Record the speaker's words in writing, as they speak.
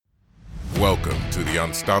Welcome to the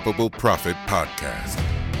Unstoppable Profit Podcast.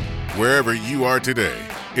 Wherever you are today,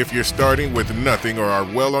 if you're starting with nothing or are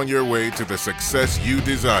well on your way to the success you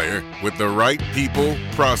desire, with the right people,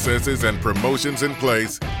 processes, and promotions in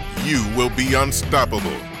place, you will be unstoppable.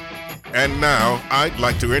 And now, I'd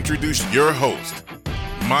like to introduce your host,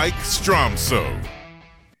 Mike Stromsoe.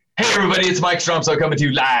 Hey everybody, it's Mike Stromsoe coming to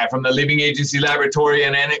you live from the Living Agency Laboratory,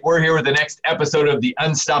 and we're here with the next episode of the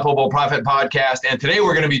Unstoppable Profit Podcast. And today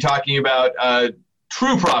we're going to be talking about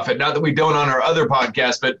true profit, not that we don't on our other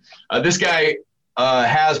podcasts, but this guy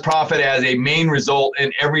has profit as a main result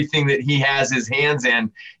in everything that he has his hands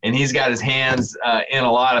in, and he's got his hands in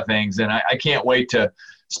a lot of things. And I can't wait to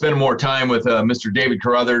spend more time with Mr. David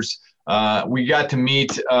Carruthers. We got to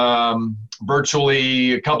meet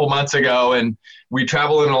virtually a couple months ago, and we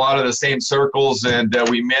travel in a lot of the same circles, and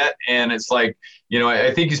we met, and it's like, you know,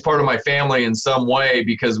 I think he's part of my family in some way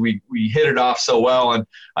because we hit it off so well, and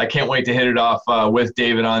I can't wait to hit it off with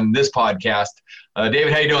David on this podcast.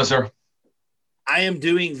 David, how you doing, sir? I am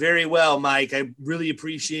doing very well, Mike. I really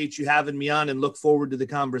appreciate you having me on and look forward to the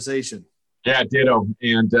conversation. Yeah, ditto.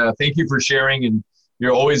 And thank you for sharing. And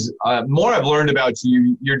you're always, more I've learned about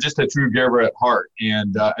you, you're just a true giver at heart.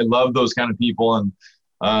 And I love those kind of people. And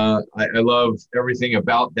I love everything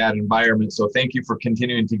about that environment. So thank you for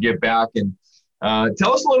continuing to give back. And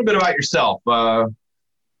tell us a little bit about yourself.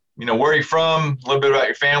 You know, where are you from? A little bit about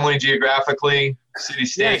your family, geographically, city,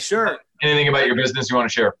 state. Yeah, sure. Anything about your business you want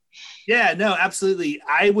to share? Yeah, no, absolutely.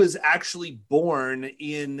 I was actually born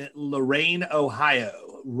in Lorain,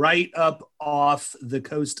 Ohio, right up off the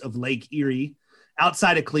coast of Lake Erie,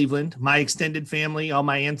 outside of Cleveland. My extended family, all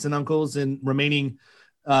my aunts and uncles and remaining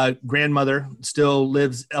grandmother still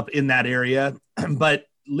lives up in that area, but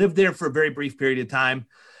lived there for a very brief period of time.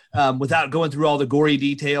 Without going through all the gory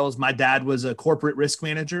details, my dad was a corporate risk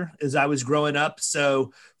manager as I was growing up.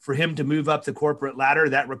 So for him to move up the corporate ladder,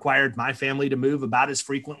 that required my family to move about as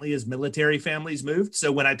frequently as military families moved.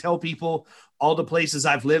 So when I tell people all the places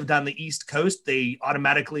I've lived on the East Coast, they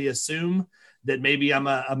automatically assume that maybe I'm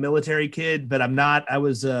a military kid, but I'm not. I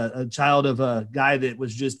was a child of a guy that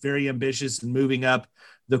was just very ambitious and moving up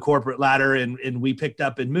the corporate ladder, and we picked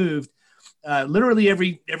up and moved literally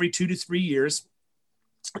every 2 to 3 years.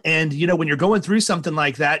 And, you know, when you're going through something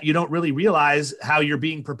like that, you don't really realize how you're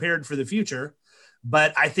being prepared for the future.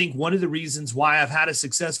 But I think one of the reasons why I've had a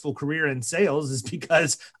successful career in sales is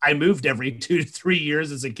because I moved every 2 to 3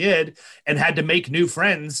 years as a kid and had to make new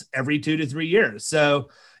friends every 2 to 3 years.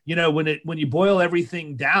 So, you know, when you boil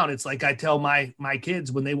everything down, it's like I tell my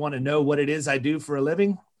kids when they want to know what it is I do for a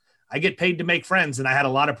living, I get paid to make friends, and I had a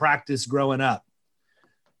lot of practice growing up.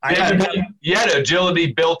 You had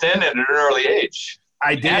agility built in at an early age.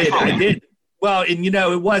 I did. Well, and you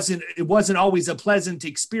know, it wasn't always a pleasant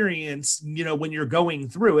experience, you know, when you're going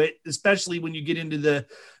through it, especially when you get into the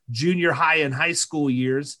junior high and high school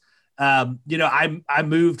years. You know, I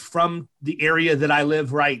moved from the area that I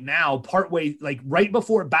live right now, partway, like right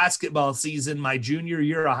before basketball season, my junior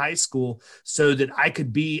year of high school, so that I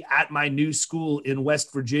could be at my new school in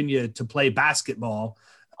West Virginia to play basketball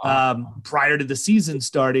prior to the season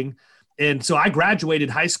starting. And so I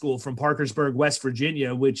graduated high school from Parkersburg, West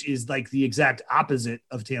Virginia, which is like the exact opposite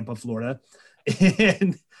of Tampa, Florida.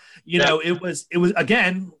 And, you know, it was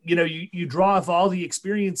again, you know, you draw off all the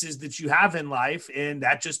experiences that you have in life, and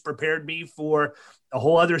that just prepared me for a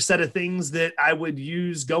whole other set of things that I would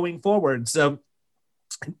use going forward. So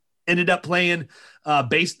ended up playing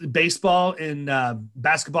baseball and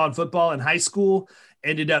basketball and football in high school,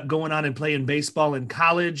 ended up going on and playing baseball in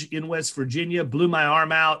college in West Virginia, blew my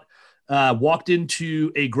arm out. Walked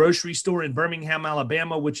into a grocery store in Birmingham,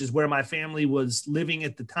 Alabama, which is where my family was living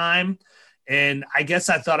at the time. And I guess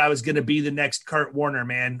I thought I was going to be the next Kurt Warner,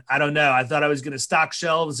 man. I don't know. I thought I was going to stock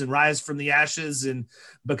shelves and rise from the ashes and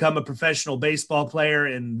become a professional baseball player.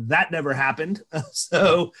 And that never happened.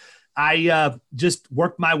 So I just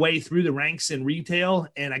worked my way through the ranks in retail,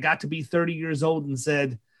 and I got to be 30 years old and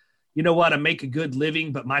said, you know what? I make a good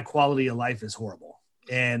living, but my quality of life is horrible.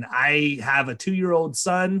 And I have a 2-year-old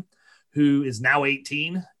son who is now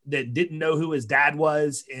 18 that didn't know who his dad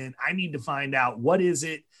was. And I need to find out what is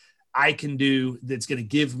it I can do that's going to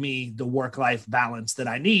give me the work-life balance that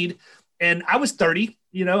I need. And I was 30,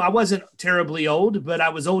 you know, I wasn't terribly old, but I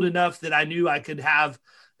was old enough that I knew I could have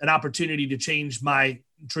an opportunity to change my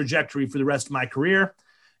trajectory for the rest of my career.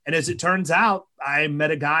 And as it turns out, I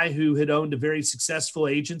met a guy who had owned a very successful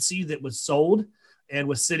agency that was sold and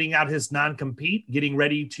was sitting out his non-compete, getting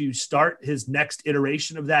ready to start his next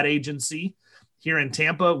iteration of that agency here in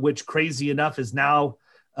Tampa, which crazy enough is now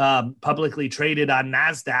publicly traded on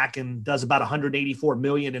NASDAQ and does about $184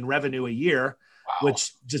 million in revenue a year.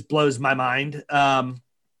 which just blows my mind.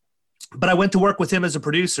 But I went to work with him as a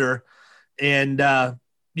producer, and,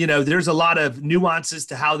 there's a lot of nuances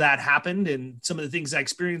to how that happened and some of the things I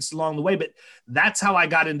experienced along the way, but that's how I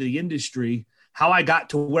got into the industry. How I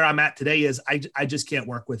got to where I'm at today is I just can't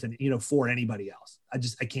work with for anybody else.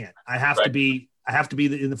 I can't. I have to be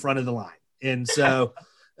in the front of the line. And so,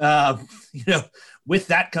 with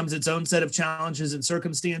that comes its own set of challenges and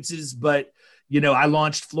circumstances. But, I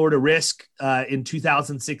launched Florida Risk in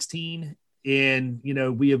 2016, and,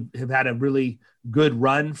 we have had a really good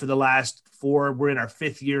run for the last 4. We're in our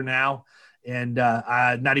 5th year now, and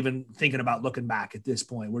not even thinking about looking back at this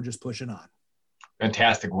point. We're just pushing on.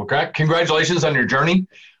 Fantastic. Well, congratulations on your journey,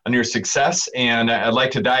 on your success. And I'd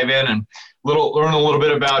like to dive in and learn a little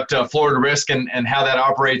bit about Florida Risk and how that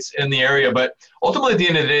operates in the area. But ultimately, at the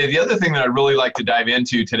end of the day, the other thing that I'd really like to dive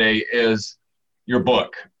into today is your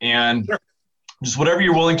book. And just whatever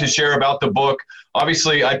you're willing to share about the book.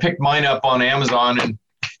 Obviously, I picked mine up on Amazon, and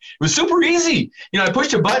it was super easy. I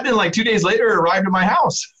pushed a button, and like 2 days later, it arrived at my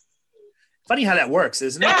house. Funny how that works,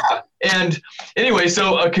 isn't it? Yeah. And anyway,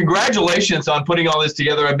 so congratulations on putting all this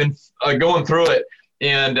together. I've been going through it,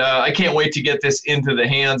 and I can't wait to get this into the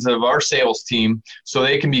hands of our sales team so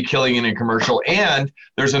they can be killing it in commercial. And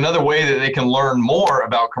there's another way that they can learn more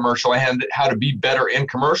about commercial and how to be better in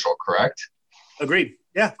commercial, correct? Agreed.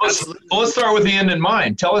 Yeah. Let's start with the end in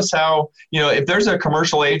mind. Tell us how, if there's a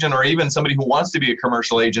commercial agent or even somebody who wants to be a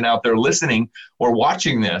commercial agent out there listening or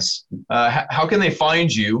watching this, how can they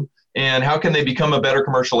find you? And how can they become a better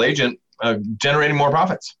commercial agent, generating more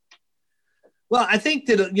profits? Well, I think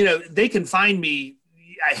that, they can find me.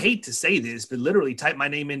 I hate to say this, but literally type my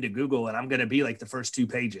name into Google and I'm going to be like the first 2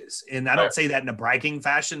 pages. And I don't say that in a bragging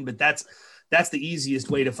fashion, but that's the easiest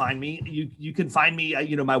way to find me. You can find me,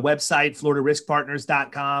 my website,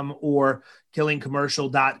 floridariskpartners.com or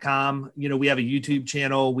killingcommercial.com. We have a YouTube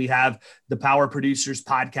channel. We have the Power Producers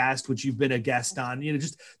podcast, which you've been a guest on.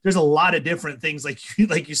 There's a lot of different things like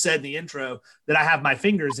you said in the intro that I have my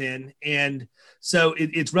fingers in. And so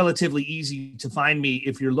it's relatively easy to find me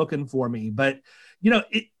if you're looking for me. But,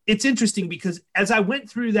 it's interesting because as I went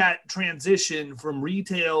through that transition from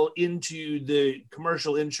retail into the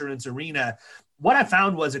commercial insurance arena, what I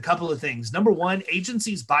found was a couple of things. Number one,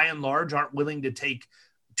 agencies by and large aren't willing to take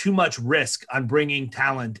too much risk on bringing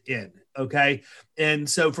talent in. Okay. And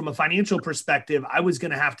so from a financial perspective, I was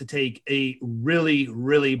going to have to take a really,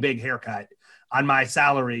 really big haircut on my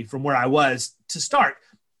salary from where I was to start.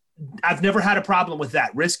 I've never had a problem with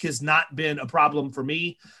that. Risk has not been a problem for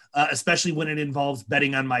me, especially when it involves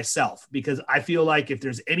betting on myself, because I feel like if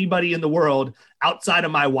there's anybody in the world outside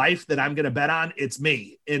of my wife that I'm going to bet on, it's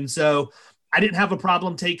me. And so I didn't have a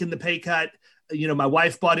problem taking the pay cut. My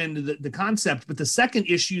wife bought into the concept. But the second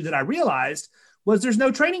issue that I realized was there's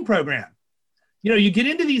no training program. You get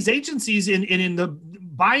into these agencies and in the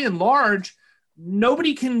by and large,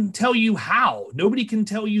 nobody can tell you how. Nobody can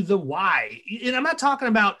tell you the why. And I'm not talking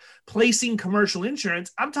about placing commercial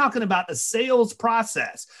insurance. I'm talking about a sales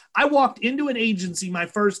process. I walked into an agency my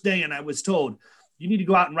first day and I was told, you need to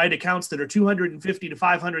go out and write accounts that are $250,000 to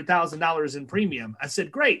 $500,000 in premium. I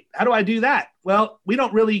said, great. How do I do that? Well, we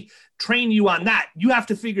don't really train you on that. You have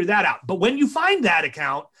to figure that out. But when you find that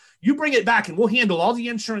account, you bring it back and we'll handle all the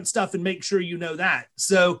insurance stuff and make sure you know that.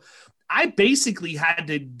 So I basically had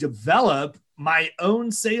to develop my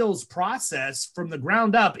own sales process from the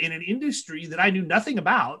ground up in an industry that I knew nothing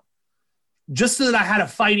about, just so that I had a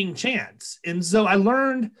fighting chance. And so I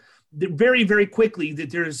learned that very, very quickly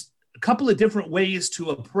that there's a couple of different ways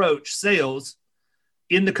to approach sales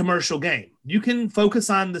in the commercial game. You can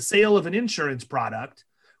focus on the sale of an insurance product,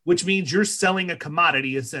 which means you're selling a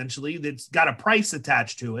commodity essentially that's got a price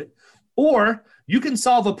attached to it. Or you can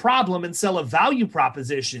solve a problem and sell a value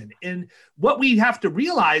proposition. And what we have to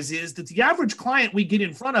realize is that the average client we get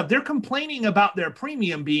in front of, they're complaining about their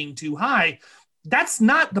premium being too high. That's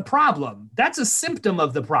not the problem. That's a symptom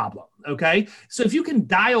of the problem. Okay. So if you can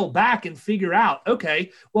dial back and figure out, okay,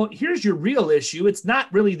 well, here's your real issue. It's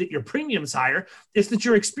not really that your premium's higher. It's that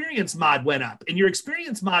your experience mod went up, and your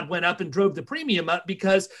experience mod went up and drove the premium up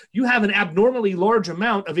because you have an abnormally large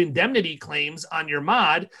amount of indemnity claims on your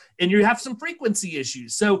mod and you have some frequency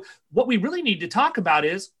issues. So what we really need to talk about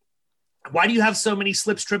is, why do you have so many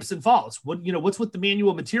slips, trips, and falls? What's with the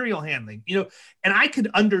manual material handling? And I could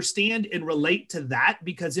understand and relate to that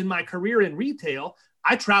because in my career in retail,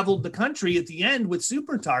 I traveled the country at the end with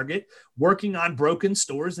Super Target, working on broken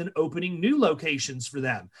stores and opening new locations for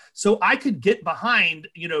them. So I could get behind,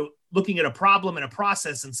 looking at a problem and a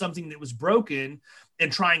process and something that was broken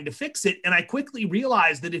and trying to fix it. And I quickly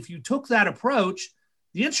realized that if you took that approach,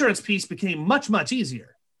 the insurance piece became much, much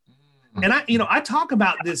easier. And I talk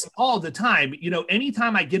about this all the time,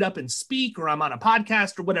 anytime I get up and speak or I'm on a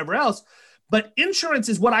podcast or whatever else, but insurance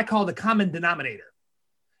is what I call the common denominator.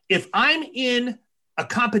 If I'm in a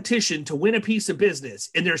competition to win a piece of business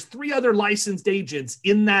and there's 3 other licensed agents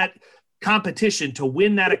in that competition to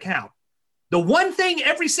win that account, the one thing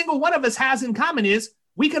every single one of us has in common is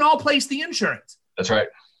we can all place the insurance. That's right.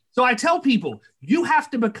 So I tell people, you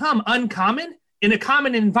have to become uncommon in a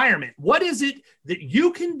common environment. What is it that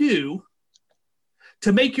you can do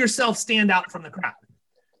to make yourself stand out from the crowd?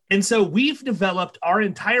 And so we've developed our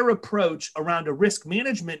entire approach around a risk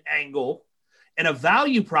management angle and a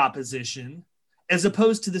value proposition as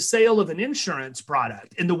opposed to the sale of an insurance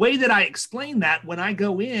product. And the way that I explain that when I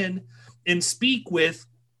go in and speak with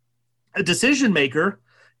a decision maker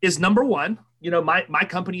is, number one, my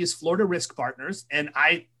company is Florida Risk Partners, and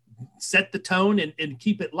I set the tone and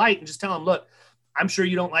keep it light and just tell them, look, I'm sure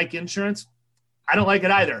you don't like insurance. I don't like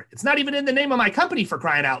it either. It's not even in the name of my company, for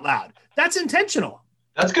crying out loud. That's intentional.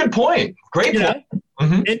 That's a good point. Great point.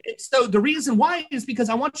 Mm-hmm. And so the reason why is because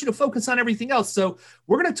I want you to focus on everything else. So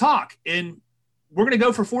we're going to talk and we're going to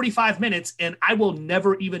go for 45 minutes and I will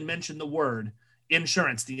never even mention the word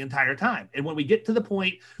insurance the entire time. And when we get to the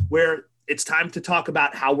point where it's time to talk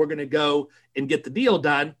about how we're going to go and get the deal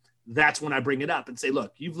done, that's when I bring it up and say,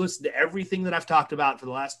 look, you've listened to everything that I've talked about for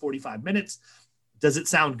the last 45 minutes. Does it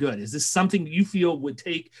sound good? Is this something you feel would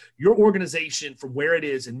take your organization from where it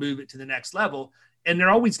is and move it to the next level? And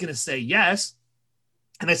they're always going to say yes.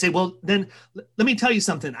 And I say, well, then let me tell you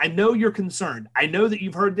something. I know you're concerned. I know that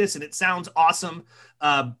you've heard this and it sounds awesome.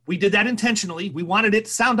 We did that intentionally. We wanted it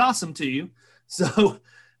to sound awesome to you. So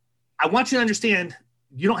I want you to understand,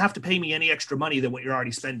 you don't have to pay me any extra money than what you're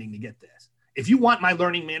already spending to get this. If you want my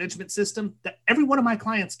learning management system, that every one of my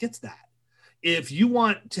clients gets that. If you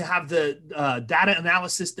want to have the data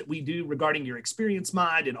analysis that we do regarding your experience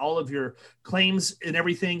mod and all of your claims and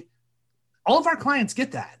everything, all of our clients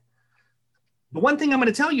get that. The one thing I'm going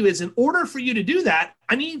to tell you is, in order for you to do that,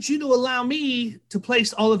 I need you to allow me to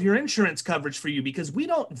place all of your insurance coverage for you, because we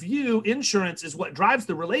don't view insurance as what drives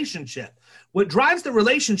the relationship. What drives the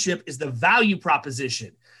relationship is the value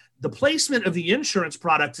proposition. The placement of the insurance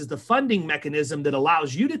products is the funding mechanism that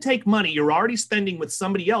allows you to take money you're already spending with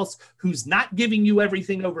somebody else who's not giving you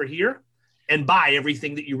everything over here and buy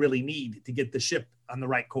everything that you really need to get the ship on the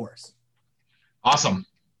right course. Awesome.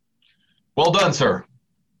 Well done, sir.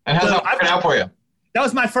 And how's that working out for you? That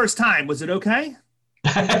was my first time. Was it okay?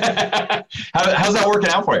 How's that working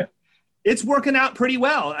out for you? It's working out pretty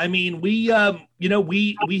well. I mean, we have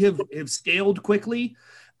scaled quickly.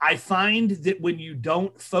 I find that when you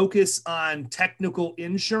don't focus on technical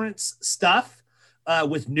insurance stuff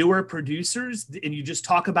with newer producers and you just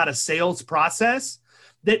talk about a sales process,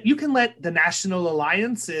 that you can let the National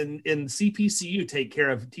Alliance and CPCU take care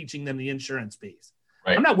of teaching them the insurance piece.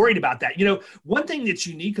 Right. I'm not worried about that. One thing that's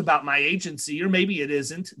unique about my agency, or maybe it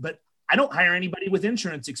isn't, but I don't hire anybody with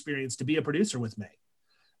insurance experience to be a producer with me.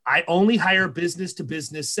 I only hire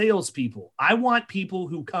business-to-business salespeople. I want people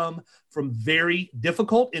who come from very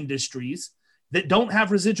difficult industries that don't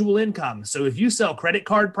have residual income. So if you sell credit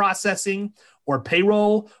card processing or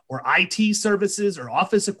payroll or IT services or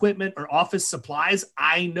office equipment or office supplies,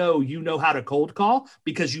 I know you know how to cold call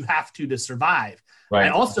because you have to survive. Right. I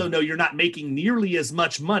also know you're not making nearly as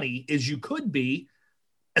much money as you could be,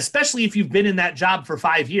 especially if you've been in that job for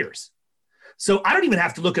 5 years. So I don't even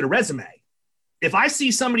have to look at a resume. If I see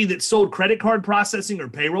somebody that sold credit card processing or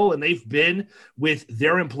payroll and they've been with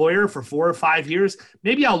their employer for 4 or 5 years,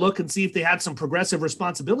 maybe I'll look and see if they had some progressive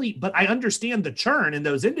responsibility, but I understand the churn in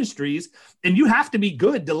those industries and you have to be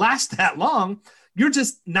good to last that long. You're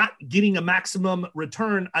just not getting a maximum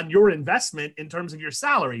return on your investment in terms of your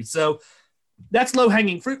salary. So that's low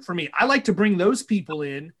hanging fruit for me. I like to bring those people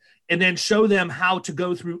in and then show them how to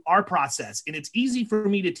go through our process. And it's easy for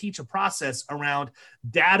me to teach a process around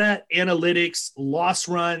data analytics, loss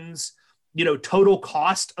runs, total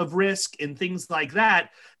cost of risk and things like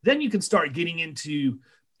that. Then you can start getting into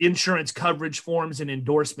insurance coverage forms and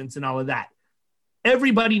endorsements and all of that.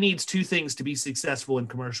 Everybody needs 2 things to be successful in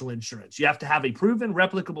commercial insurance. You have to have a proven,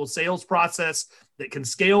 replicable sales process that can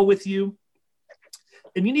scale with you.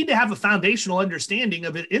 And you need to have a foundational understanding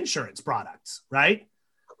of insurance products, right?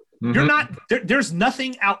 Mm-hmm. There's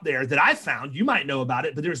nothing out there that I've found, you might know about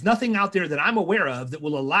it, but there's nothing out there that I'm aware of that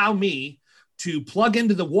will allow me to plug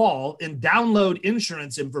into the wall and download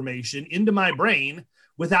insurance information into my brain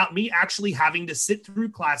without me actually having to sit through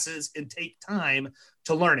classes and take time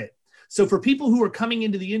to learn it. So for people who are coming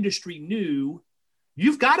into the industry new,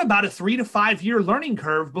 you've got about a 3 to 5 year learning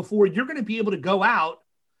curve before you're going to be able to go out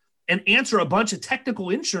and answer a bunch of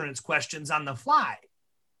technical insurance questions on the fly.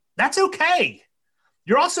 That's okay.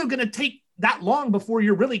 You're also going to take that long before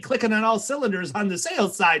you're really clicking on all cylinders on the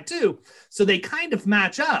sales side too. So they kind of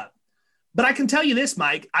match up. But I can tell you this,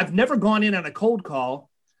 Mike, I've never gone in on a cold call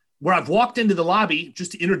where I've walked into the lobby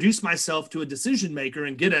just to introduce myself to a decision maker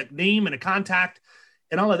and get a name and a contact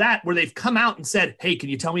and all of that, where they've come out and said, hey, can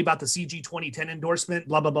you tell me about the CG 2010 endorsement,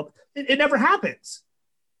 blah, blah, blah. It never happens.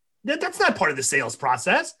 That's not part of the sales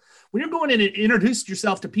process. When you're going in and introduce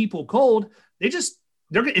yourself to people cold,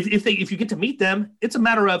 if you get to meet them, it's a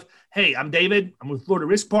matter of, hey, I'm David. I'm with Florida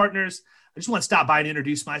Risk Partners. I just want to stop by and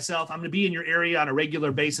introduce myself. I'm going to be in your area on a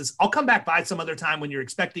regular basis. I'll come back by some other time when you're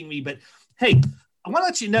expecting me. But hey, I want to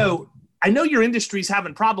let you know, I know your industry's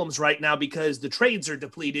having problems right now because the trades are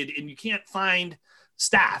depleted and you can't find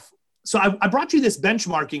staff. So I brought you this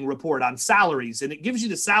benchmarking report on salaries, and it gives you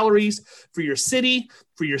the salaries for your city,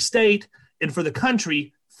 for your state, and for the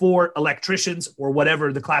country for electricians or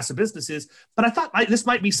whatever the class of business is. But I thought this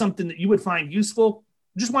might be something that you would find useful.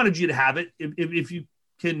 Just wanted you to have it. If you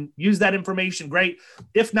can use that information, great.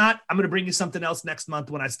 If not, I'm going to bring you something else next month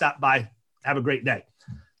when I stop by. Have a great day.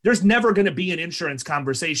 There's never going to be an insurance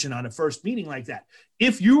conversation on a first meeting like that.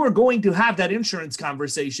 If you are going to have that insurance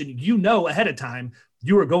conversation, you know ahead of time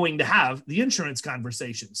you are going to have the insurance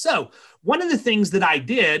conversation. So one of the things that I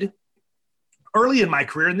did early in my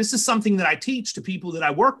career, and this is something that I teach to people that I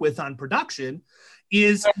work with on production,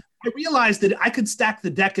 is I realized that I could stack the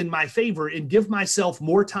deck in my favor and give myself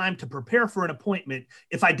more time to prepare for an appointment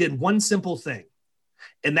if I did one simple thing.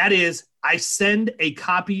 And that is, I send a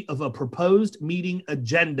copy of a proposed meeting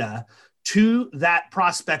agenda to that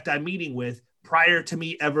prospect I'm meeting with prior to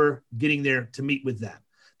me ever getting there to meet with them.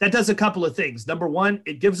 That does a couple of things. Number one,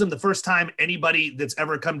 it gives them the first time anybody that's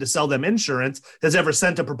ever come to sell them insurance has ever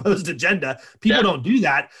sent a proposed agenda. People don't do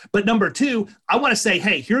that. But number two, I want to say,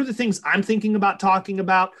 hey, here are the things I'm thinking about talking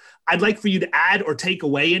about. I'd like for you to add or take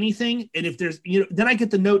away anything. And if there's, then I get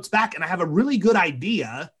the notes back and I have a really good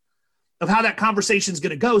idea of how that conversation is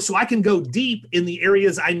going to go, so I can go deep in the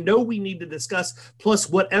areas I know we need to discuss, plus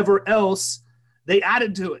whatever else they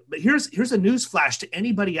added to it. But here's a news flash to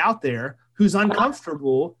anybody out there who's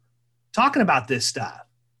uncomfortable talking about this stuff.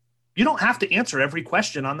 You don't have to answer every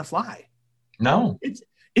question on the fly. No.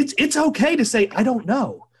 It's okay to say, I don't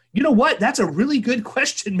know. You know what? That's a really good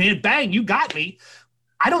question, man. Bang, you got me.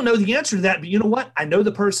 I don't know the answer to that, but you know what? I know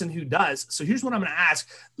the person who does. So here's what I'm going to ask.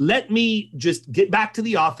 Let me just get back to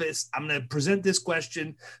the office. I'm going to present this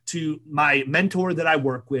question to my mentor that I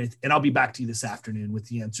work with, and I'll be back to you this afternoon with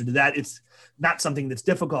the answer to that. It's not something that's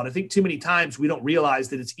difficult. I think too many times we don't realize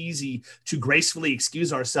that it's easy to gracefully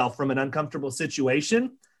excuse ourselves from an uncomfortable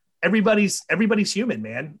situation. Everybody's human,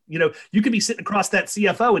 man. You could be sitting across that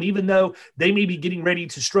CFO, and even though they may be getting ready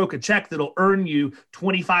to stroke a check that'll earn you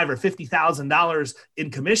 $25,000 or $50,000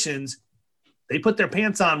 in commissions, they put their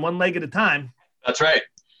pants on one leg at a time. That's right.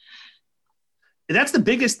 And that's the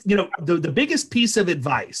biggest, the biggest piece of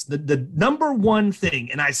advice, the number one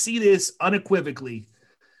thing, and I see this unequivocally.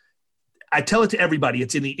 I tell it to everybody.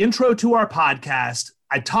 It's in the intro to our podcast.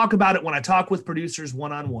 I talk about it when I talk with producers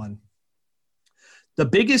one-on-one. The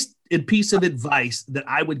biggest piece of advice that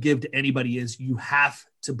I would give to anybody is you have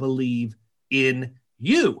to believe in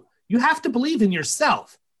you. You have to believe in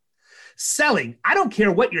yourself. Selling, I don't care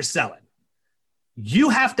what you're selling. You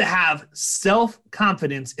have to have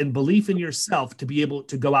self-confidence and belief in yourself to be able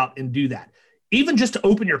to go out and do that. Even just to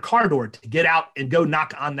open your car door to get out and go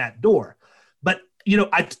knock on that door. But,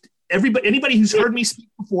 anybody who's heard me speak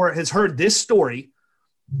before has heard this story.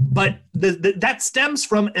 But that stems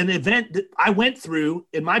from an event that I went through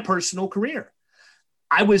in my personal career.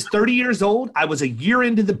 I was 30 years old. I was a year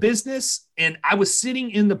into the business, and I was sitting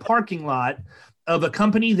in the parking lot of a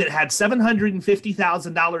company that had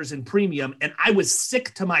 $750,000 in premium, and I was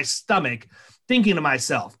sick to my stomach thinking to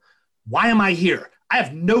myself, why am I here? I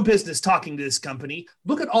have no business talking to this company.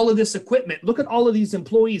 Look at all of this equipment. Look at all of these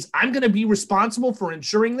employees. I'm going to be responsible for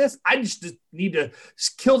ensuring this. I just need to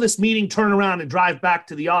kill this meeting, turn around, and drive back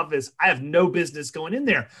to the office. I have no business going in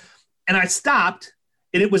there. And I stopped,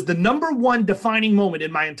 and it was the number one defining moment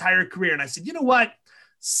in my entire career. And I said, you know what?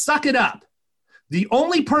 Suck it up. The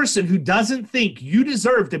only person who doesn't think you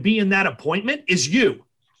deserve to be in that appointment is you.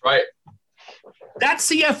 Right. That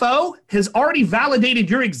CFO has already validated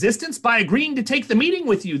your existence by agreeing to take the meeting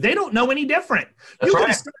with you. They don't know any different. You could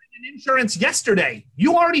have started in insurance yesterday.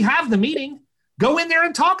 You already have the meeting. Go in there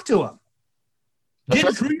and talk to them. Get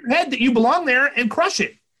it through your head that you belong there and crush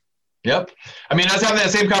it. Yep. I mean, I was having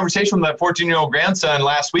that same conversation with my 14-year-old grandson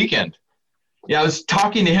last weekend. Yeah, I was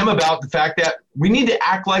talking to him about the fact that we need to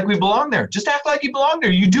act like we belong there. Just act like you belong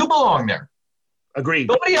there. You do belong there. Agreed.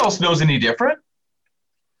 Nobody else knows any different.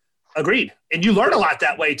 Agreed. And you learn a lot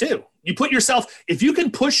that way too. You put yourself, if you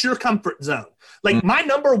can push your comfort zone, like my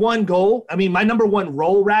number one goal, my number one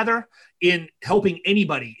role rather in helping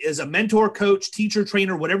anybody is a mentor, coach, teacher,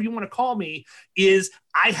 trainer, whatever you want to call me, is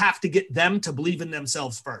I have to get them to believe in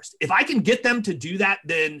themselves first. If I can get them to do that,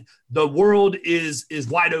 then the world is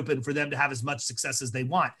wide open for them to have as much success as they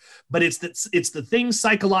want. But it's the things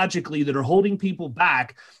psychologically that are holding people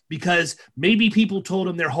back, because maybe people told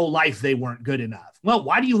them their whole life they weren't good enough. Well,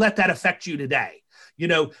 why do you let that affect you today?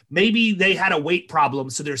 Maybe they had a weight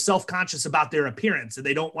problem, so they're self-conscious about their appearance and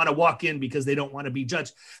they don't want to walk in because they don't want to be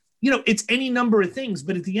judged. It's any number of things,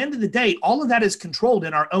 but at the end of the day, all of that is controlled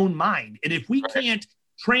in our own mind. And if we can't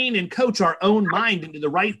train and coach our own mind into the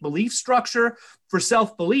right belief structure for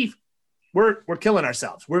self-belief, we're killing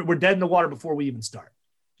ourselves. We're dead in the water before we even start.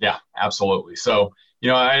 Yeah, absolutely. So,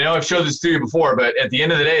 I know I've showed this to you before, but at the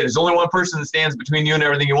end of the day, there's only one person that stands between you and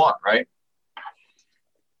everything you want, right?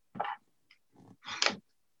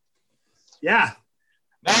 Yeah.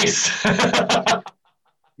 Nice.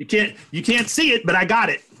 You can't see it, but I got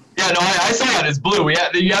it. Yeah, no, I saw it. It's blue.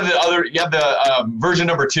 You have the version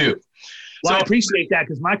number 2. Well, I appreciate that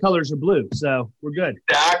because my colors are blue, so we're good.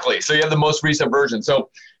 Exactly. So you have the most recent version. So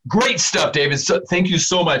great stuff, David. So, thank you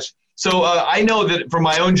so much. So I know that from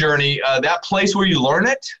my own journey, that place where you learn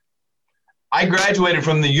it, I graduated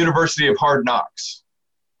from the University of Hard Knocks.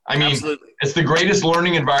 Absolutely. It's the greatest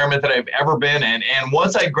learning environment that I've ever been in. And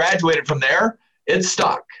once I graduated from there, it's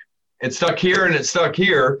stuck. It's stuck here and it's stuck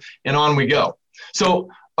here, and on we go. So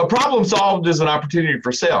a problem solved is an opportunity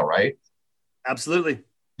for sale, right? Absolutely.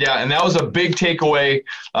 Yeah, and that was a big takeaway,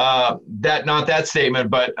 not that statement,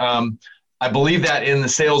 but I believe that in the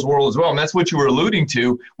sales world as well. And that's what you were alluding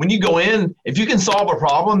to. When you go in, if you can solve a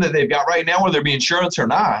problem that they've got right now, whether it be insurance or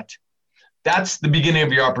not, that's the beginning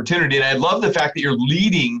of your opportunity. And I love the fact that you're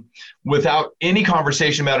leading without any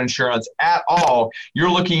conversation about insurance at all. You're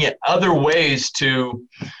looking at other ways to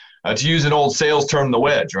use an old sales term, the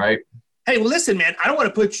wedge, right? Hey, well, listen, man, I don't want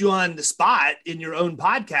to put you on the spot in your own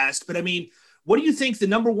podcast, but what do you think the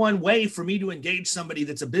number one way for me to engage somebody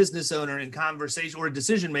that's a business owner in conversation or a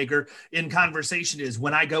decision maker in conversation is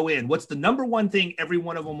when I go in? What's the number one thing every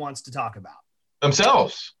one of them wants to talk about?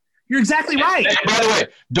 Themselves. You're exactly right. And by the way,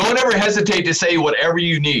 don't ever hesitate to say whatever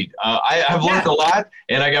you need. I have learned a lot,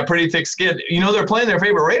 and I got pretty thick skin. They're playing their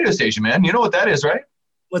favorite radio station, man. You know what that is, right?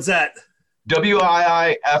 What's that?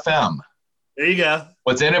 WII-FM. There you go.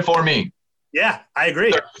 What's in it for me? Yeah, I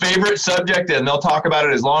agree. Their favorite subject, and they'll talk about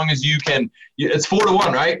it as long as you can. It's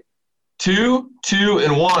 4-1, right? 2, 2,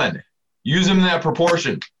 and 1. Use them in that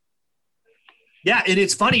proportion. Yeah, and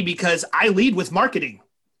it's funny because I lead with marketing.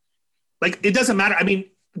 Like, it doesn't matter.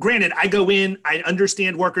 Granted, I go in, I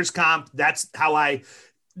understand workers' comp. That's how I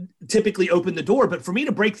typically open the door. But for me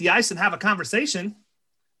to break the ice and have a conversation,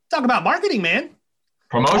 talk about marketing, man.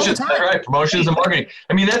 Promotions, that's right. Promotions and marketing.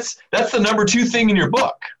 That's the number 2 thing in your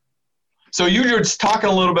book. So you were just talking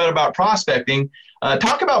a little bit about prospecting.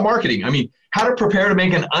 Talk about marketing. How to prepare to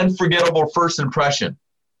make an unforgettable first impression.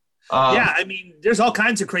 There's all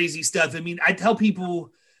kinds of crazy stuff. I tell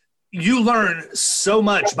people you learn so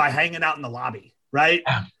much by hanging out in the lobby, right?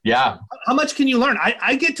 Yeah. How much can you learn?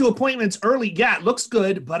 I get to appointments early. Yeah, it looks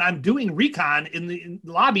good, but I'm doing recon in the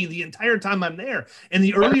lobby the entire time I'm there. And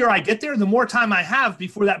the earlier I get there, the more time I have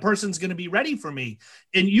before that person's going to be ready for me.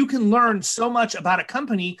 And you can learn so much about a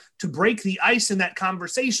company to break the ice in that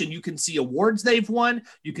conversation. You can see awards they've won.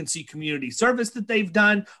 You can see community service that they've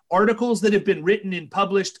done, articles that have been written and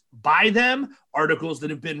published by them, articles that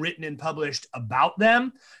have been written and published about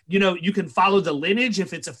them. You can follow the lineage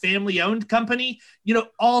if it's a family-owned company,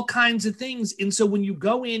 all kinds of things. And so when you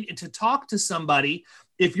go in and to talk to somebody,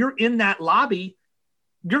 if you're in that lobby,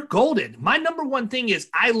 you're golden. My number one thing is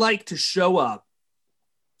I like to show up.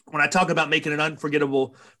 When I talk about making an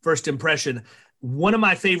unforgettable first impression, one of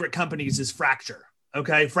my favorite companies is Fracture.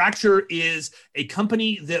 Okay. Fracture is a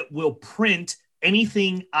company that will print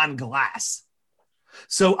anything on glass.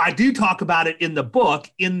 So I do talk about it in the book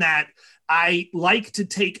in that I like to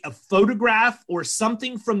take a photograph or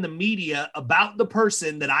something from the media about the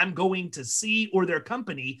person that I'm going to see or their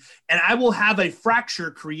company, and I will have a fracture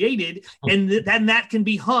created, and then that can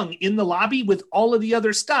be hung in the lobby with all of the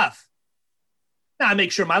other stuff. Now, I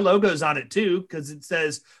make sure my logo's on it too because it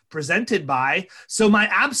says presented by. So my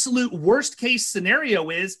absolute worst case scenario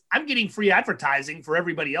is I'm getting free advertising for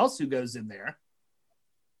everybody else who goes in there.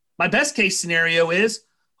 My best case scenario is,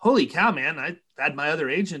 holy cow, man, I've had my other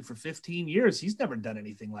agent for 15 years. He's never done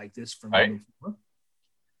anything like this for me before.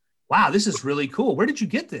 Wow, this is really cool. Where did you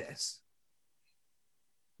get this?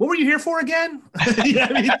 What were you here for again?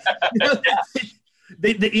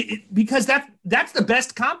 Because that's the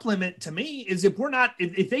best compliment to me is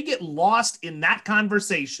if they get lost in that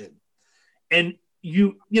conversation and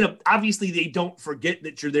obviously they don't forget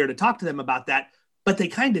that you're there to talk to them about that, but they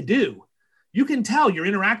kind of do. You can tell you're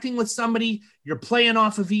interacting with somebody, you're playing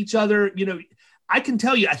off of each other. I can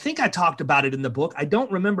tell you, I think I talked about it in the book. I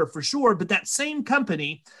don't remember for sure, but that same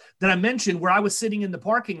company that I mentioned where I was sitting in the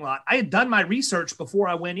parking lot, I had done my research before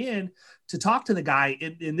I went in to talk to the guy.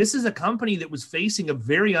 And this is a company that was facing a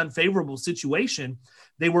very unfavorable situation.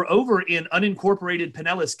 They were over in unincorporated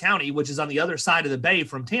Pinellas County, which is on the other side of the bay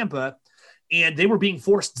from Tampa, and they were being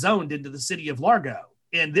forced zoned into the city of Largo.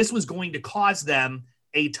 And this was going to cause them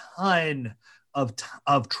a ton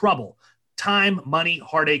of trouble. Time, money,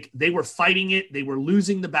 heartache. They were fighting it. They were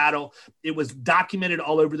losing the battle. It was documented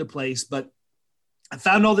all over the place, but I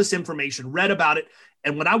found all this information, read about it.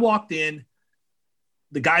 And when I walked in,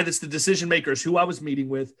 the guy that's the decision maker is who I was meeting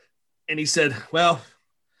with. And he said, well,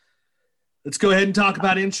 let's go ahead and talk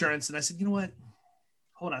about insurance. And I said, you know what?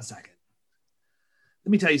 Hold on a second.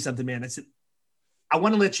 Let me tell you something, man. I said, I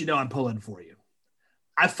want to let you know I'm pulling for you.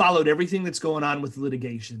 I've followed everything that's going on with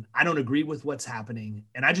litigation. I don't agree with what's happening.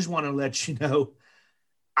 And I just want to let you know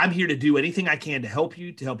I'm here to do anything I can to help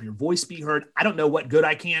you, to help your voice be heard. I don't know what good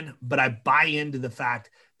I can, but I buy into the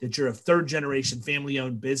fact that you're a third generation family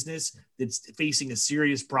owned business that's facing a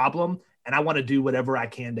serious problem. And I want to do whatever I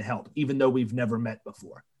can to help, even though we've never met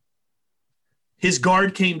before. His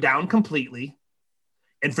guard came down completely.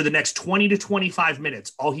 And for the next 20 to 25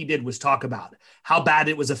 minutes, all he did was talk about how bad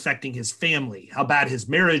it was affecting his family, how bad his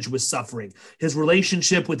marriage was suffering, his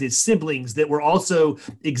relationship with his siblings that were also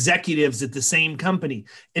executives at the same company,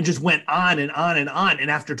 and just went on and on and on.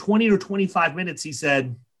 And after 20 or 25 minutes, he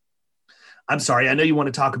said, I'm sorry, I know you want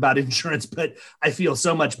to talk about insurance, but I feel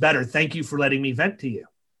so much better. Thank you for letting me vent to you.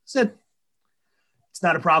 I said, it's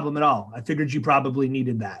not a problem at all. I figured you probably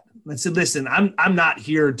needed that. I said, listen, I'm not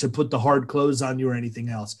here to put the hard clothes on you or anything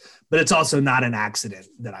else, but it's also not an accident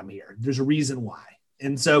that I'm here. There's a reason why.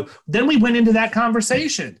 And so then we went into that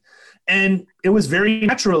conversation, and it was very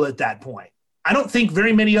natural at that point. I don't think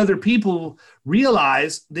very many other people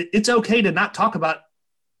realize that it's okay to not talk about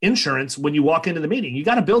insurance when you walk into the meeting. You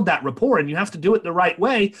got to build that rapport, and you have to do it the right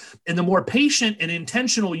way. And the more patient and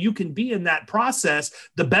intentional you can be in that process,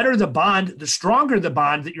 the better the bond, the stronger the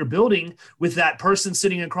bond that you're building with that person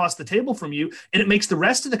sitting across the table from you. And it makes the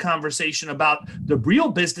rest of the conversation about the real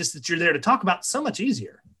business that you're there to talk about so much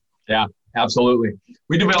easier. Yeah, absolutely.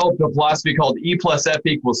 We developed a philosophy called E plus F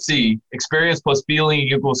equals C, experience plus feeling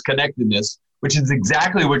equals connectedness, which is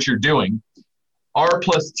exactly what you're doing. R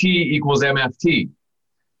plus T equals MFT.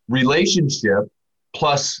 Relationship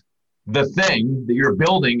plus the thing that you're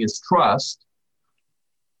building is trust.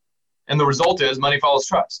 And the result is money follows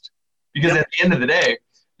trust. Because at the end of the day,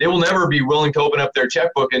 they will never be willing to open up their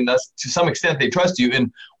checkbook, and thus, to some extent, they trust you.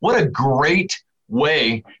 And what a great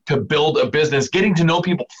way to build a business, getting to know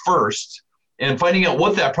people first and finding out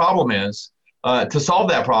what that problem is, to solve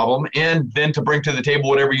that problem, and then to bring to the table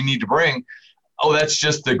whatever you need to bring. Oh, that's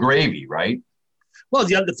just the gravy, right? Well,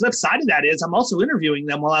 the flip side of that is I'm also interviewing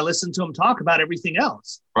them while I listen to them talk about everything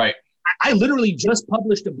else. Right. I literally just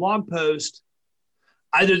published a blog post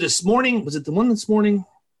either this morning. Was it the one this morning?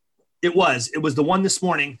 It was the one this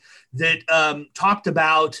morning that talked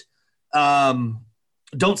about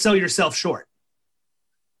don't sell yourself short.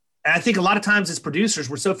 And I think a lot of times as producers,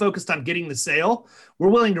 we're so focused on getting the sale, we're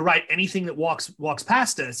willing to write anything that walks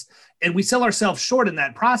past us, and we sell ourselves short in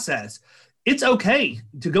that process. It's okay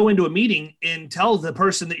to go into a meeting and tell the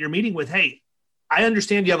person that you're meeting with, hey, I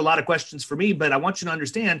understand you have a lot of questions for me, but I want you to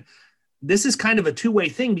understand this is kind of a two-way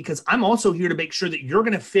thing, because I'm also here to make sure that you're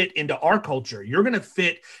going to fit into our culture. You're going to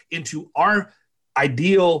fit into our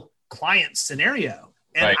ideal client scenario.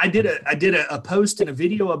 And right. I did a post and a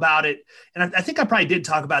video about it. And I think I probably did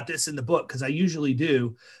talk about this in the book, because I usually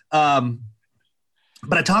do. But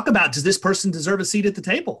I talk about, does this person deserve a seat at the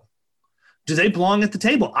table? Do they belong at the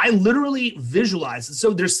table? I literally visualize. So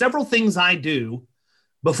there's several things I do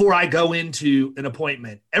before I go into an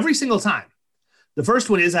appointment every single time. The first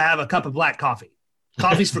one is I have a cup of black coffee.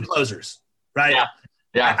 Coffee's for closers, right?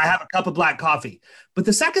 Yeah. I have a cup of black coffee. But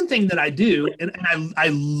the second thing that I do, and I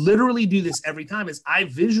literally do this every time, is I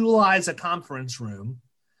visualize a conference room.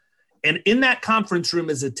 And in that conference room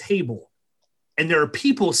is a table. And there are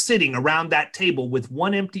people sitting around that table with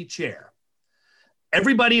one empty chair.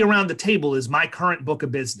 Everybody around the table is my current book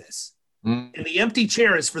of business. And the empty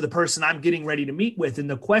chair is for the person I'm getting ready to meet with. And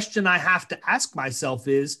the question I have to ask myself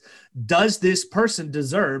is, does this person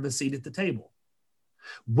deserve a seat at the table?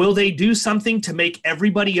 Will they do something to make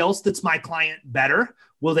everybody else that's my client better?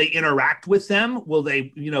 Will they interact with them? Will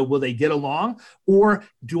they get along? Or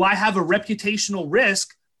do I have a reputational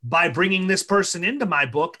risk by bringing this person into my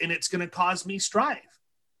book and it's going to cause me strife?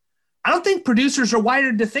 I don't think producers are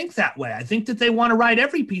wired to think that way. I think that they want to write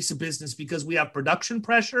every piece of business because we have production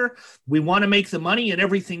pressure. We want to make the money and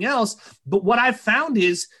everything else. But what I've found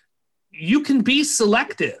is you can be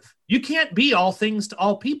selective. You can't be all things to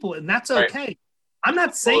all people, and that's okay. Right. I'm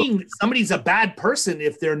not saying that somebody's a bad person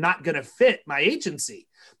if they're not going to fit my agency.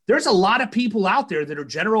 There's a lot of people out there that are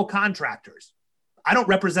general contractors. I don't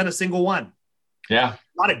represent a single one. Yeah.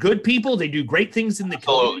 A lot of good people. They do great things in the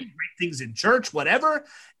community, great things in church, whatever.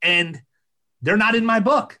 And they're not in my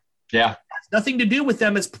book. Yeah. It has nothing to do with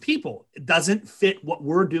them as people. It doesn't fit what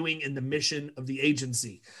we're doing in the mission of the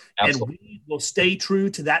agency. Absolutely. And we will stay true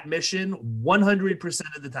to that mission 100%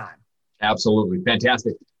 of the time. Absolutely.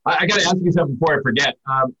 Fantastic. I got to ask you something before I forget.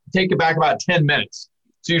 Take it back about 10 minutes.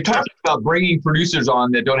 So you're talking about bringing producers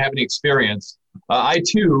on that don't have any experience. I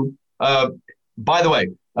too, by the way,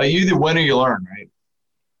 you either win or you learn, right?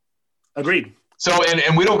 Agreed. So,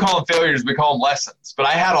 and we don't call them failures, we call them lessons. But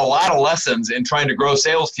I had a lot of lessons in trying to grow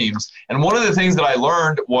sales teams. And one of the things that I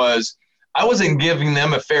learned was I wasn't giving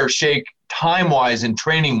them a fair shake time-wise and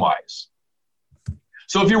training-wise.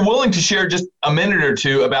 So if you're willing to share just a minute or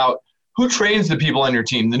two about who trains the people on your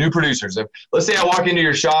team, the new producers. If, let's say I walk into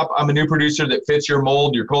your shop, I'm a new producer that fits your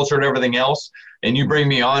mold, your culture, and everything else, and you bring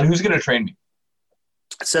me on, who's going to train me?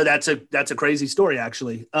 So that's a crazy story,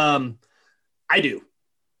 actually. I do,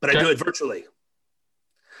 but I do it virtually.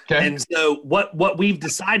 Okay. And so what we've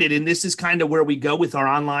decided, and this is kind of where we go with our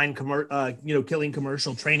online, Killing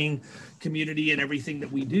Commercial training community and everything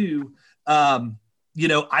that we do.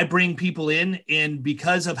 I bring people in, and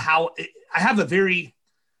because of how I have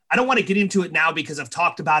I don't want to get into it now because I've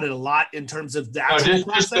talked about it a lot in terms of the actual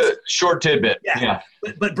process. Just a short tidbit. Yeah.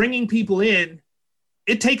 But bringing people in,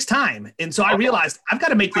 it takes time. And so I realized I've got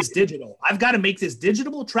to make this digital. I've got to make this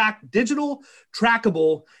digital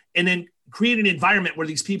trackable, and then create an environment where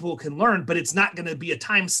these people can learn, but it's not going to be a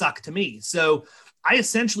time suck to me. So I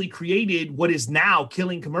essentially created what is now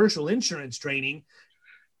Killing Commercial insurance training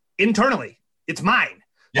internally. It's mine.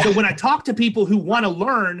 Yeah. So when I talk to people who want to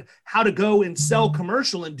learn how to go and sell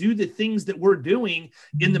commercial and do the things that we're doing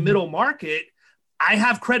in the middle market, I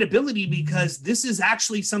have credibility because this is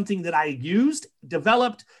actually something that I used,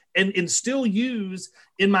 developed, and still use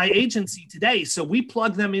in my agency today. So we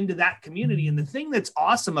plug them into that community. And the thing that's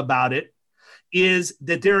awesome about it is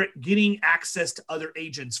that they're getting access to other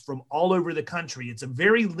agents from all over the country. It's a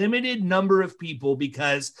very limited number of people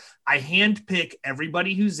because I handpick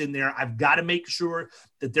everybody who's in there. I've got to make sure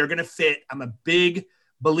that they're going to fit. I'm a big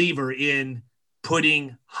believer in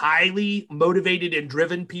putting highly motivated and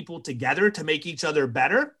driven people together to make each other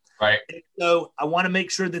better. Right. And so I want to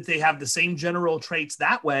make sure that they have the same general traits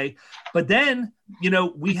that way. But then,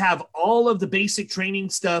 we have all of the basic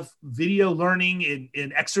training stuff, video learning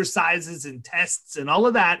and exercises and tests and all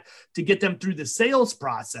of that to get them through the sales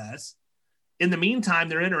process. In the meantime,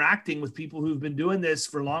 they're interacting with people who've been doing this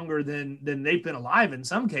for longer than they've been alive in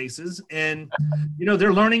some cases. And,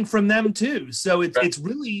 they're learning from them too. So it's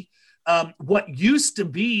really what used to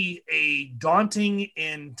be a daunting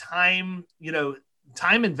and time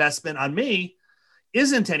investment on me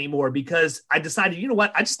isn't anymore, because I decided,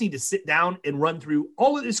 I just need to sit down and run through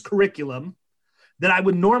all of this curriculum that I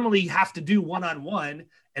would normally have to do one-on-one.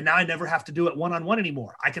 And now I never have to do it one-on-one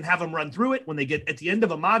anymore. I can have them run through it. When they get at the end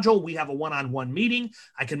of a module, we have a one-on-one meeting.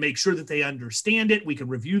 I can make sure that they understand it. We can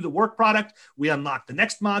review the work product. We unlock the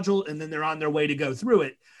next module, and then they're on their way to go through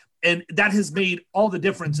it. And that has made all the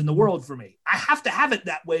difference in the world for me. I have to have it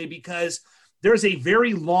that way because there's a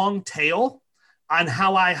very long tail on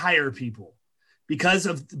how I hire people. Because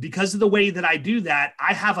of the way that I do that,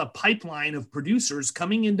 I have a pipeline of producers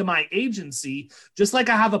coming into my agency, just like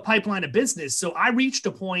I have a pipeline of business. So I reached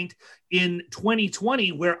a point in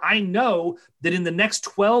 2020 where I know that in the next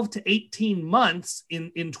 12 to 18 months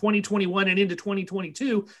in 2021 and into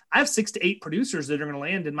 2022, I have 6 to 8 producers that are going to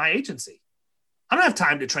land in my agency. I don't have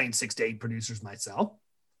time to train 6 to 8 producers myself.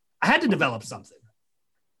 I had to develop something.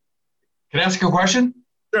 Can I ask you a question?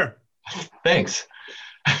 Sure. Thanks.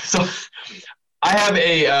 So I have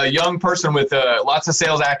a young person with lots of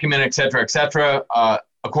sales acumen, et cetera, et cetera.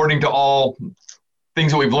 According to all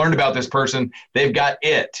things that we've learned about this person, they've got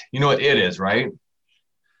it. You know what it is, right?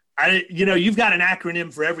 You've got an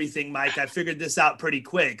acronym for everything, Mike. I figured this out pretty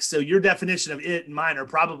quick. So your definition of it and mine are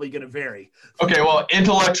probably going to vary. Okay, well,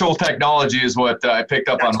 intellectual technology is what I picked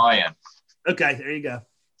up on my end. Okay, there you go.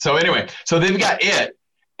 So anyway, so they've got it.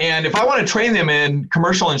 And if I want to train them in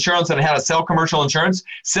commercial insurance and how to sell commercial insurance,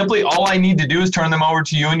 simply all I need to do is turn them over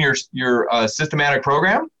to you in your systematic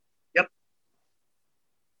program. Yep.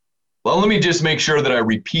 Well, let me just make sure that I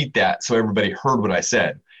repeat that so everybody heard what I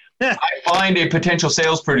said. I find a potential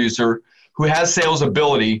sales producer who has sales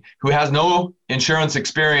ability, who has no insurance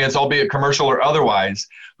experience, albeit commercial or otherwise,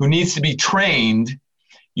 who needs to be trained.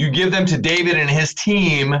 You give them to David and his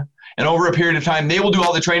team, and over a period of time, they will do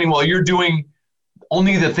all the training while you're doing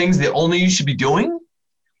only the things that only you should be doing.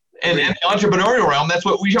 And in the entrepreneurial realm, that's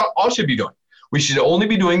what we all should be doing. We should only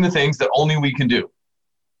be doing the things that only we can do.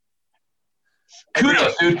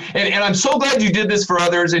 Kudos, dude. And I'm so glad you did this for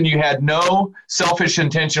others and you had no selfish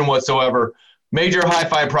intention whatsoever. Major high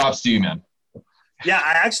five props to you, man. Yeah,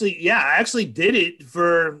 I actually did it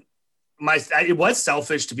for it was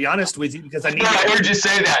selfish, to be honest with you, because I heard you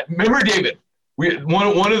say that. Remember, David,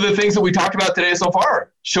 one of the things that we talked about today so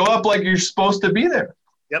far, show up like you're supposed to be there.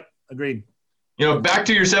 Yep, agreed. Back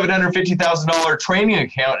to your $750,000 training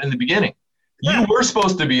account in the beginning. You were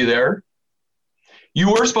supposed to be there. You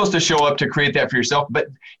were supposed to show up to create that for yourself. But,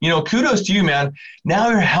 kudos to you, man. Now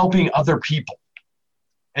you're helping other people.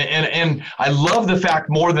 And I love the fact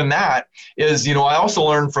more than that is, I also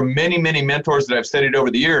learned from many, many mentors that I've studied over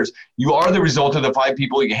the years, you are the result of the 5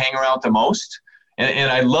 people you hang around the most. And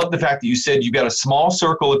I love the fact that you said you've got a small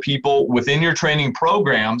circle of people within your training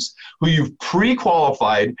programs who you've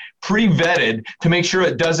pre-qualified, pre-vetted to make sure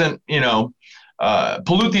it doesn't,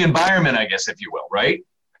 pollute the environment, I guess, if you will, right?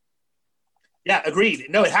 Yeah, agreed.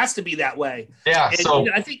 No, it has to be that way. Yeah. And, so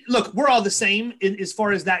I think, look, we're all the same as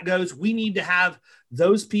far as that goes. We need to have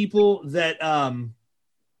those people that,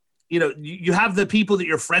 you have the people that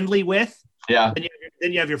you're friendly with. Yeah. And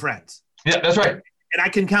then you have your friends. Yeah, that's right. And I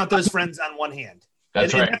can count those friends on one hand.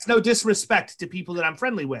 That's right. And that's no disrespect to people that I'm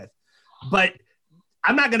friendly with. But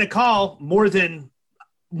I'm not going to call more than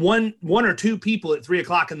one or two people at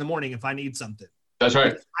 3:00 in the morning if I need something. That's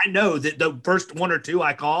right. I know that the first 1 or 2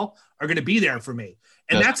 I call are going to be there for me.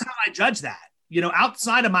 And that's how I judge that.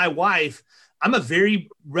 Outside of my wife, I'm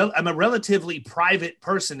a relatively private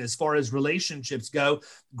person as far as relationships go.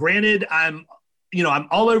 Granted, I'm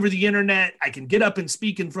all over the internet. I can get up and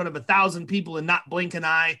speak in front of 1,000 people and not blink an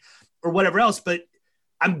eye or whatever else, but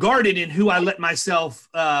I'm guarded in who I let myself,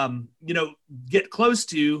 get close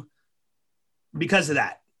to because of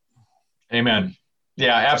that. Amen.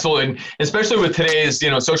 Yeah, absolutely. And especially with today's,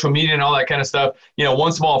 social media and all that kind of stuff,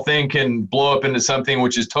 one small thing can blow up into something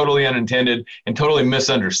which is totally unintended and totally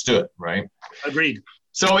misunderstood, right? Agreed.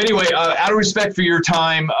 So anyway, out of respect for your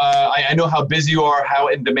time, I know how busy you are, how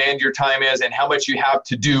in demand your time is, and how much you have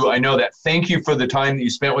to do. I know that. Thank you for the time that you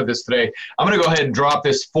spent with us today. I'm going to go ahead and drop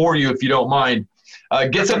this for you if you don't mind.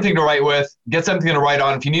 Get something to write with. Get something to write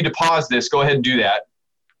on. If you need to pause this, go ahead and do that.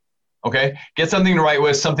 Okay? Get something to write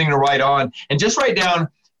with, something to write on, and just write down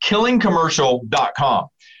killingcommercial.com.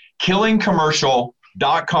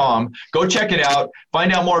 Killingcommercial.com. Go check it out.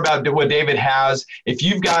 Find out more about what David has. If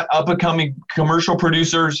you've got up-and-coming commercial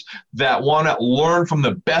producers that want to learn from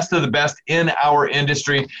the best of the best in our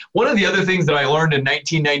industry, one of the other things that I learned in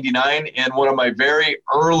 1999 in one of my very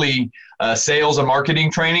early sales and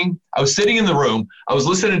marketing training, I was sitting in the room. I was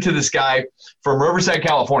listening to this guy from Riverside,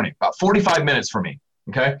 California, about 45 minutes from me.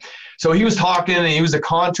 Okay. So he was talking and he was a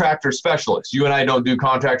contractor specialist. You and I don't do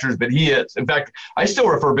contractors, but he is. In fact, I still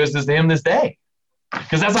refer business to him this day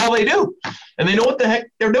because that's all they do. And they know what the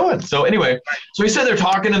heck they're doing. So anyway, so he said they're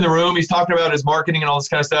talking in the room. He's talking about his marketing and all this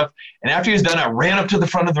kind of stuff. And after he was done, I ran up to the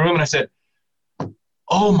front of the room and I said,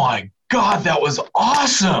 "Oh my God, that was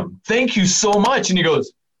awesome. Thank you so much." And he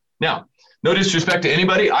goes, now, no disrespect to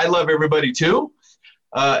anybody. I love everybody too.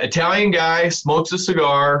 Italian guy, smokes a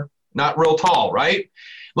cigar, not real tall, right?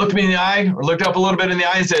 Looked me in the eye or looked up a little bit in the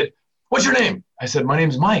eye and said, "What's your name?" I said, "My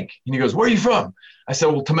name's Mike." And he goes, "Where are you from?" I said,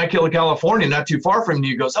 "Well, Temecula, California, not too far from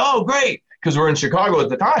you." He goes, "Oh, great," because we're in Chicago at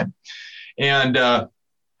the time. And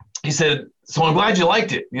he said, "So I'm glad you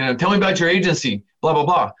liked it. Tell me about your agency, blah, blah,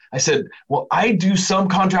 blah." I said, "Well, I do some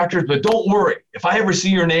contractors, but don't worry. If I ever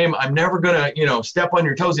see your name, I'm never going to, step on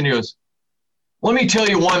your toes." And he goes, "Let me tell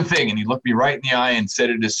you one thing." And he looked me right in the eye and said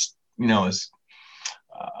it as, as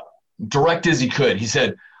direct as he could. He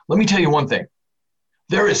said, "Let me tell you one thing.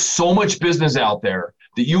 There is so much business out there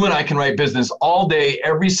that you and I can write business all day,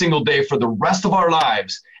 every single day for the rest of our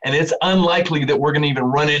lives, and it's unlikely that we're going to even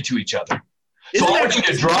run into each other. So I want you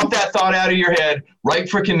to drop that thought out of your head right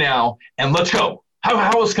freaking now, and let's go.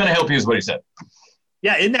 How else can I help you?" is what he said.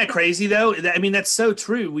 Yeah, isn't that crazy, though? I mean, that's so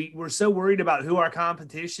true. We're so worried about who our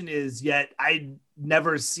competition is, yet I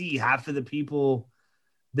never see half of the people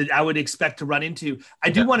that I would expect to run into. I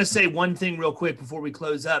do want to say one thing real quick before we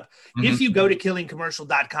close up. If you go to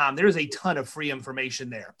killingcommercial.com, there's a ton of free information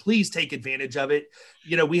there. Please take advantage of it.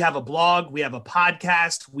 We have a blog, we have a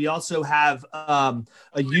podcast. We also have a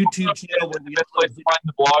YouTube channel where we find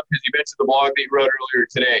the blog, because you mentioned the blog that you wrote earlier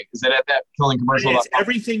today. Is that at that killingcommercial.com?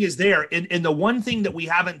 Everything is there. And the one thing that we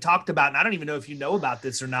haven't talked about, and I don't even know if you know about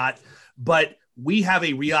this or not, but we have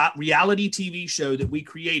a reality TV show that we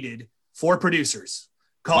created for producers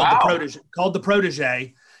called The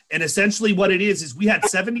Protege. And essentially what it is we had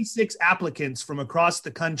 76 applicants from across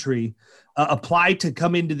the country apply to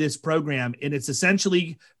come into this program. And it's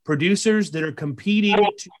essentially producers that are competing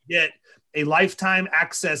to get a lifetime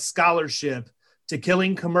access scholarship to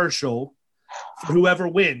Killing Commercial for whoever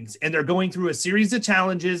wins. And they're going through a series of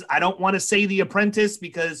challenges. I don't want to say The Apprentice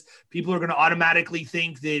because people are going to automatically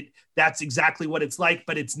think that that's exactly what it's like,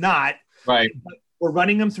 but it's not. Right. But we're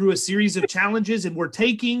running them through a series of challenges, and we're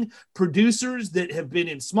taking producers that have been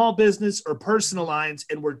in small business or personal lines,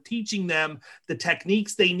 and we're teaching them the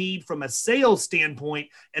techniques they need from a sales standpoint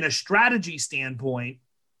and a strategy standpoint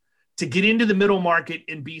to get into the middle market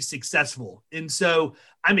and be successful. And so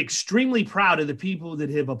I'm extremely proud of the people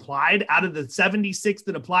that have applied. Out of the 76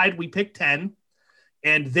 that applied, we picked 10.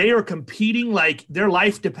 And they are competing like their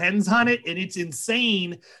life depends on it. And it's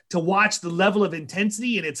insane to watch the level of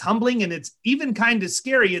intensity, and it's humbling, and it's even kind of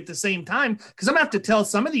scary at the same time, because I'm going to have to tell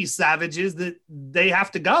some of these savages that they have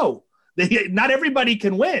to go. Not everybody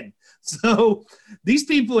can win. So these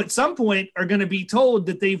people at some point are going to be told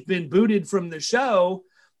that they've been booted from the show,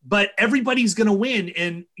 but everybody's going to win.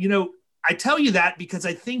 And, I tell you that because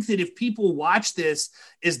I think that if people watch this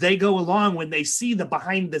as they go along, when they see the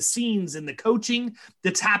behind the scenes and the coaching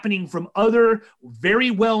that's happening from other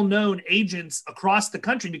very well-known agents across the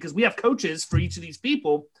country, because we have coaches for each of these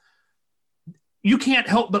people, you can't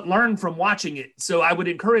help but learn from watching it. So I would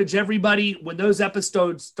encourage everybody, when those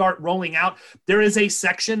episodes start rolling out, there is a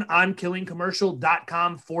section on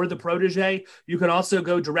killingcommercial.com for The Protege. You can also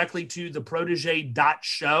go directly to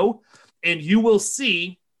theprotege.show, and you will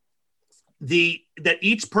see that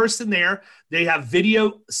each person there, they have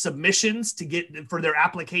video submissions to get for their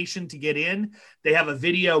application to get in. They have a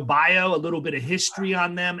video bio, a little bit of history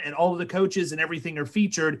on them, and all of the coaches and everything are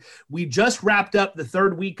featured. We just wrapped up the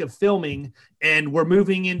 3rd week of filming, and we're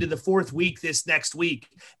moving into the 4th week this next week.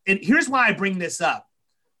 And here's why I bring this up.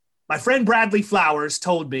 My friend Bradley Flowers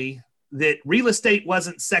told me that real estate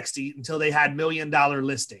wasn't sexy until they had $1 million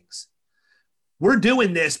listings. We're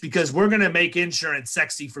doing this because we're going to make insurance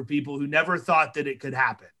sexy for people who never thought that it could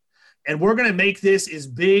happen. And we're going to make this as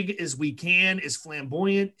big as we can, as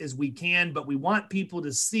flamboyant as we can, but we want people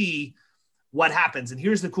to see what happens. And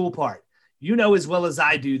here's the cool part. You know as well as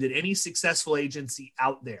I do that any successful agency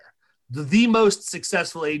out there, the most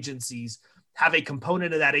successful agencies, have a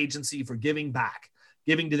component of that agency for giving back,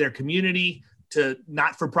 giving to their community, to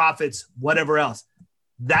not-for-profits, whatever else.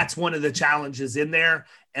 That's one of the challenges in there.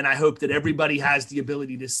 And I hope that everybody has the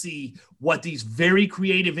ability to see what these very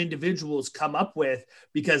creative individuals come up with,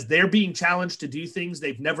 because they're being challenged to do things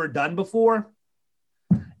they've never done before,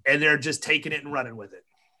 and they're just taking it and running with it.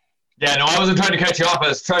 Yeah, no, I wasn't trying to cut you off. I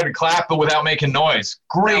was trying to clap, but without making noise.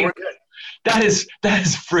 Great. Yeah, we're good. That is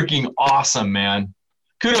freaking awesome, man.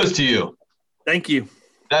 Kudos to you. Thank you.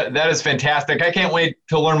 That is fantastic. I can't wait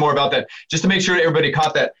to learn more about that. Just to make sure everybody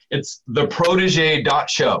caught that, it's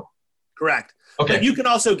theprotege.show. Correct. Okay. But you can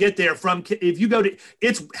also get there if you go to,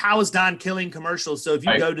 it's housed on Killing Commercial. So if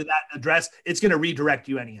you go to that address, it's going to redirect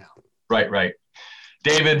you anyhow. Right.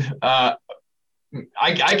 David, I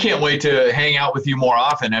can't wait to hang out with you more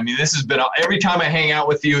often. I mean, this has been, every time I hang out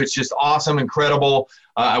with you, it's just awesome, incredible.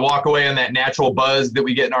 I walk away on that natural buzz that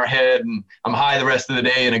we get in our head, and I'm high the rest of the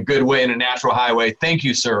day in a good way, in a natural high way. Thank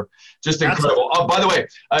you, sir. Just incredible. Oh, by the way,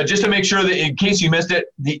 just to make sure that in case you missed it,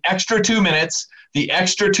 The Extra 2 Minutes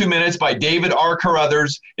by David R.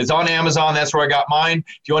 Carruthers is on Amazon. That's where I got mine.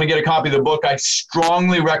 If you want to get a copy of the book, I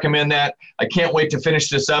strongly recommend that. I can't wait to finish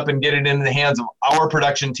this up and get it into the hands of our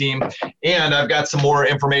production team. And I've got some more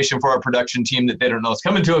information for our production team that they don't know is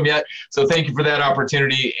coming to them yet. So thank you for that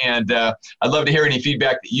opportunity. And I'd love to hear any feedback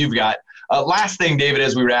that you've got. Last thing, David,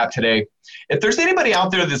 as we wrap today, if there's anybody out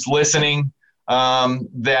there that's listening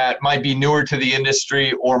that might be newer to the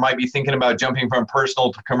industry or might be thinking about jumping from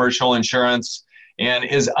personal to commercial insurance and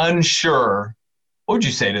is unsure, what would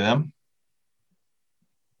you say to them?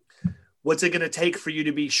 What's it going to take for you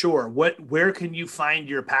to be sure? Where can you find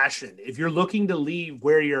your passion? If you're looking to leave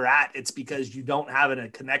where you're at, it's because you don't have a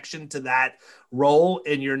connection to that role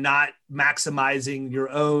and you're not maximizing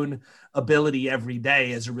your own ability every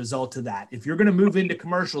day as a result of that. If you're going to move into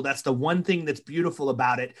commercial, that's the one thing that's beautiful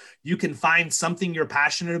about it. You can find something you're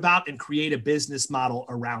passionate about and create a business model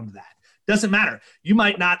around that. Doesn't matter. You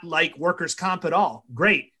might not like workers' comp at all.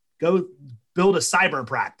 Great. Go build a cyber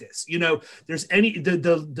practice. There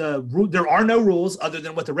are no rules other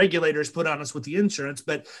than what the regulators put on us with the insurance.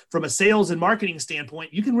 But from a sales and marketing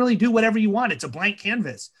standpoint, you can really do whatever you want. It's a blank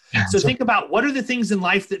canvas. So think about, what are the things in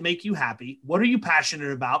life that make you happy? What are you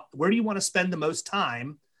passionate about? Where do you want to spend the most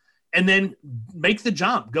time? And then make the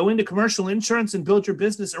jump, go into commercial insurance and build your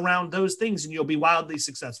business around those things, and you'll be wildly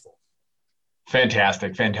successful.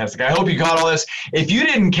 Fantastic. I hope you caught all this. If you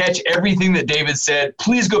didn't catch everything that David said,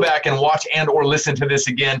 please go back and watch and or listen to this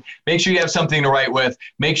again. Make sure you have something to write with.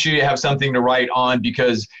 Make sure you have something to write on,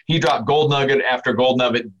 because he dropped gold nugget after gold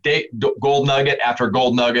nugget, gold nugget after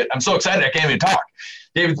gold nugget. I'm so excited I can't even talk.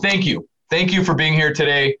 David, thank you. Thank you for being here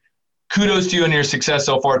today. Kudos to you and your success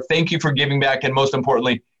so far. Thank you for giving back, and most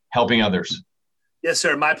importantly, helping others. Yes,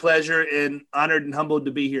 sir. My pleasure, and honored and humbled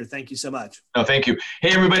to be here. Thank you so much. No, thank you.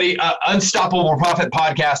 Hey, everybody,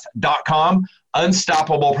 unstoppableprofitpodcast.com,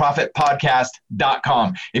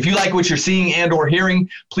 unstoppableprofitpodcast.com. If you like what you're seeing and or hearing,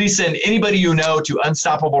 please send anybody you know to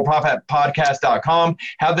unstoppableprofitpodcast.com.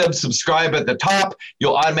 Have them subscribe at the top.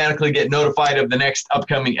 You'll automatically get notified of the next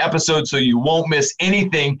upcoming episode, so you won't miss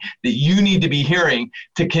anything that you need to be hearing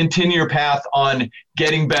to continue your path on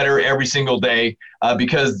getting better every single day.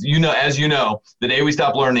 Because as you know, the day we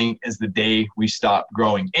stop learning is the day we stop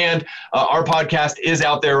growing. And our podcast is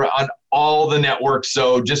out there on all the networks.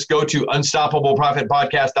 So just go to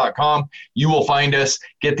unstoppableprofitpodcast.com. You will find us.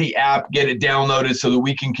 Get the app, get it downloaded so that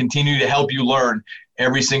we can continue to help you learn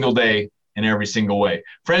every single day in every single way.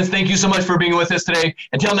 Friends, thank you so much for being with us today.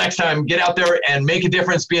 Until next time, get out there and make a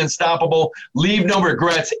difference, be unstoppable, leave no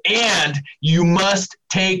regrets, and you must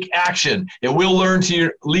take action. It will lead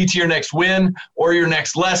to your next win or your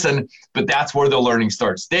next lesson, but that's where the learning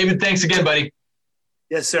starts. David, thanks again, buddy.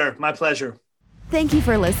 Yes, sir. My pleasure. Thank you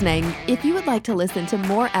for listening. If you would like to listen to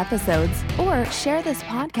more episodes or share this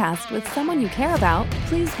podcast with someone you care about,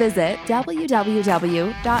 please visit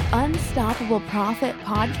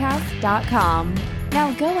www.unstoppableprofitpodcast.com.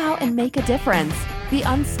 Now go out and make a difference. Be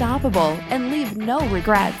unstoppable and leave no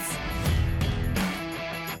regrets.